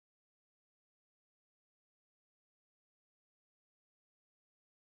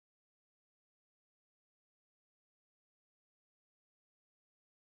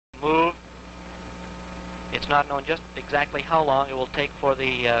move. It's not known just exactly how long it will take for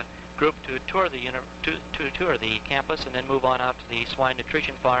the group to tour the campus and then move on out to the swine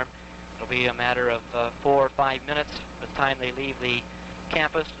nutrition farm. It'll be a matter of 4 or 5 minutes by the time they leave the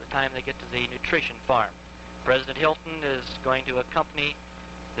campus to the time they get to the nutrition farm. President Hilton is going to accompany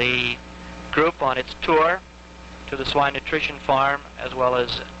the group on its tour to the swine nutrition farm, as well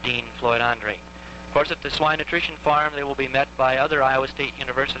as Dean Floyd Andre. Of course, at the swine nutrition farm, they will be met by other Iowa State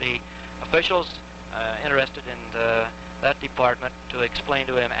University officials interested in that department to explain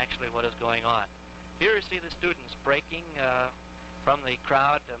to him actually what is going on. Here you see the students breaking from the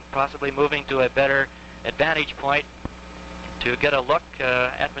crowd and possibly moving to a better advantage point to get a look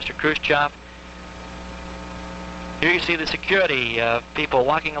at Mr. Khrushchev. Here you see the security people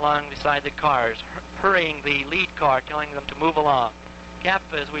walking along beside the cars, hurrying the lead car, telling them to move along. Cap,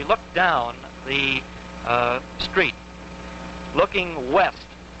 as we look down the street, looking west,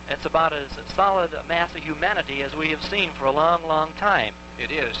 it's about as solid a mass of humanity as we have seen for a long, long time. It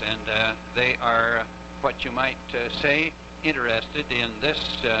is, and they are, what you might say, interested in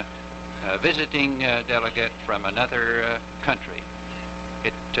this visiting delegate from another country.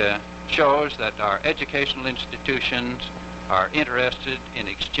 It shows that our educational institutions are interested in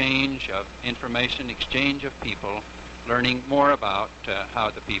exchange of information, exchange of people, learning more about how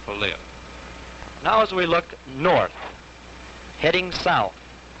the people live. Now as we look north, heading south,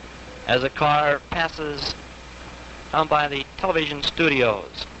 as a car passes down by the television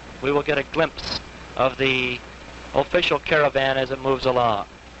studios, we will get a glimpse of the official caravan as it moves along.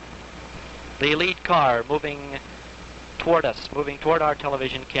 The lead car moving toward us, moving toward our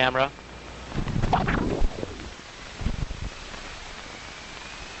television camera,